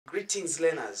Greetings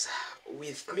learners,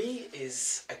 with me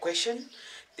is a question.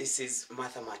 This is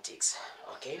mathematics,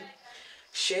 okay?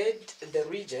 Shade the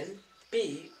region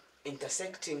P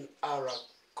intersecting R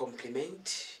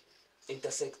complement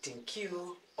intersecting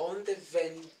Q on the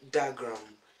Venn diagram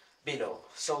below.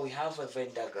 So we have a Venn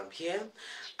diagram here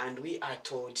and we are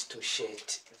told to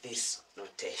shade this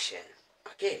notation,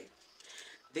 okay?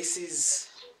 This is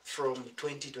from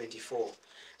 2024,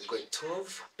 grade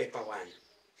 12, paper 1.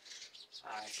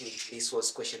 I think this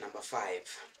was question number 5.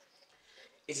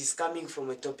 It is coming from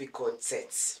a topic called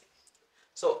sets.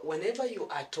 So whenever you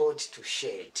are told to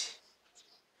shade,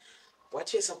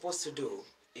 what you're supposed to do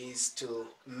is to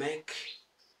make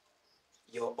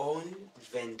your own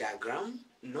Venn diagram,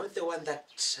 not the one that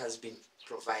has been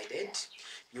provided.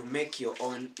 You make your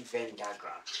own Venn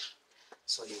diagram.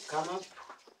 So you come up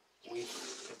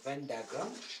with the Venn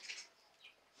diagram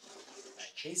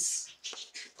like this,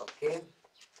 okay?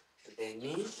 Then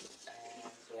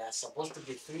there are supposed to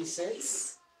be 3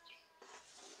 sets,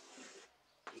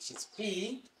 which is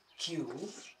P, Q,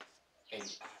 and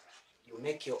R. You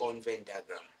make your own Venn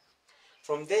diagram.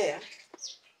 From there,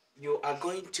 you are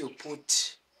going to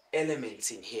put elements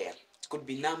in here. It could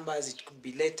be numbers, it could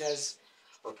be letters.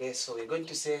 Okay, so we're going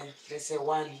to say, let's say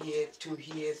 1 here, 2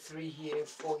 here, 3 here,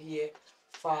 4 here,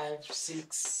 5,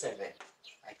 6, 7,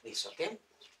 like this, okay?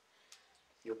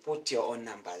 You put your own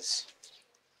numbers.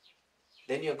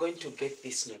 Then you're going to get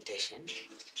this notation,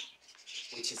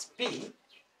 which is P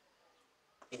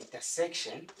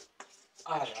intersection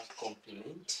R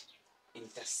complement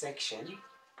intersection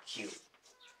Q.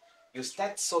 You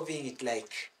start solving it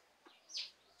like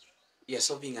you're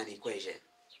solving an equation.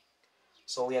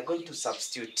 So we are going to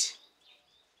substitute.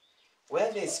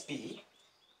 Where there's P,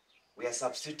 we are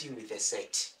substituting with a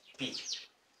set P.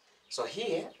 So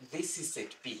here, this is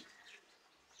set P.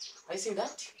 Are you seeing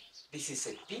that? This is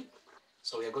set P.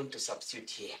 So we are going to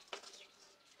substitute here.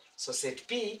 So set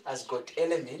P has got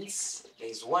elements.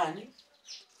 There's 1,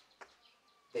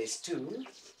 there's 2,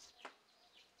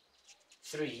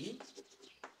 3,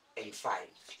 and 5.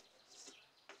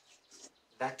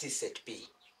 That is set P.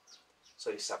 So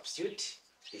you substitute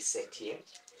this set here.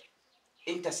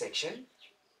 Intersection.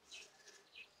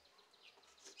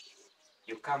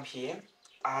 You come here.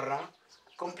 R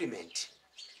complement.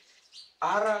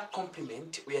 R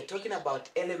complement, we are talking about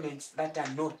elements that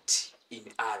are not in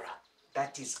R.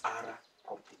 That is R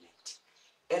complement.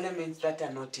 Elements that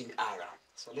are not in R.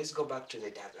 So let's go back to the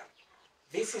diagram.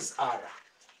 This is R.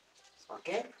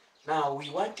 Okay? Now we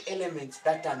want elements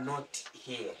that are not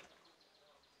here.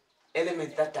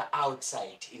 Elements that are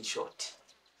outside, in short.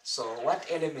 So what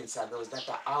elements are those that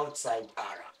are outside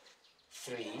R?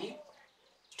 3,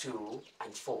 2,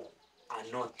 and 4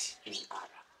 are not in R.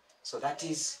 So that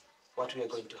is what we are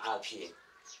going to have here.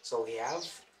 So we have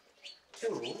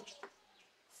 2,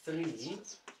 3,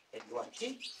 and what?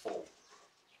 4.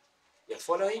 You're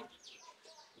following?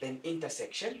 Then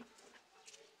intersection.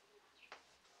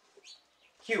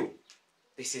 Q.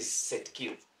 This is set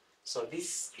Q. So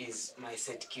this is my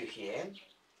set Q here,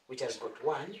 which has got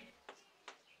 1,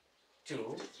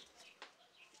 2,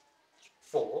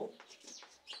 4,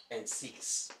 and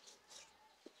 6.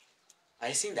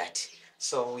 I see that.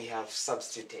 So we have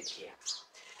substituted here.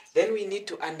 Then we need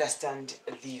to understand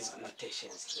these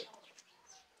notations here.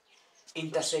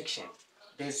 Intersection.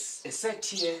 There's a set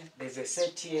here, there's a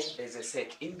set here, there's a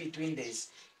set. In between there's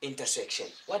intersection.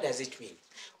 What does it mean?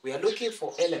 We are looking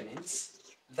for elements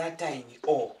that are in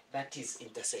O, that is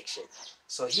intersection.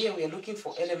 So here we are looking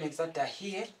for elements that are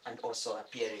here and also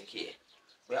appearing here.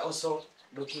 We are also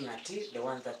looking at the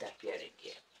ones that are appearing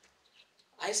here.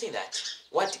 I see that.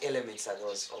 What elements are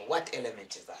those, or what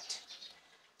element is that?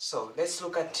 So let's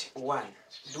look at 1.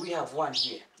 Do we have 1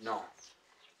 here? No.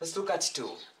 Let's look at 2.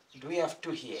 Do we have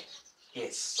 2 here?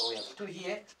 Yes. So we have 2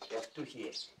 here, we have 2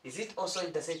 here. Is it also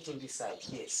intersecting this side?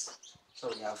 Yes. So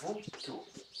we have 2.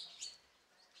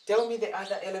 Tell me the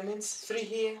other elements. 3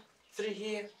 here, 3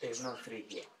 here, there's no 3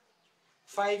 here.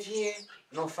 5 here,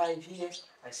 no 5 here.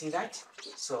 I see that.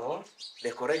 So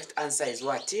the correct answer is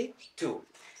what? 2.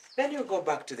 Then you go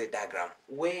back to the diagram.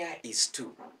 Where is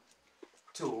 2?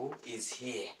 2 is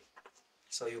here.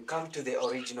 So you come to the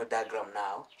original diagram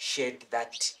now, shade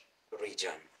that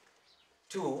region.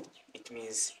 2, it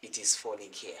means it is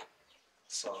falling here.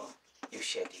 So you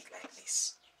shade it like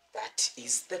this. That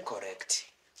is the correct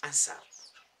answer.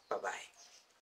 Bye-bye.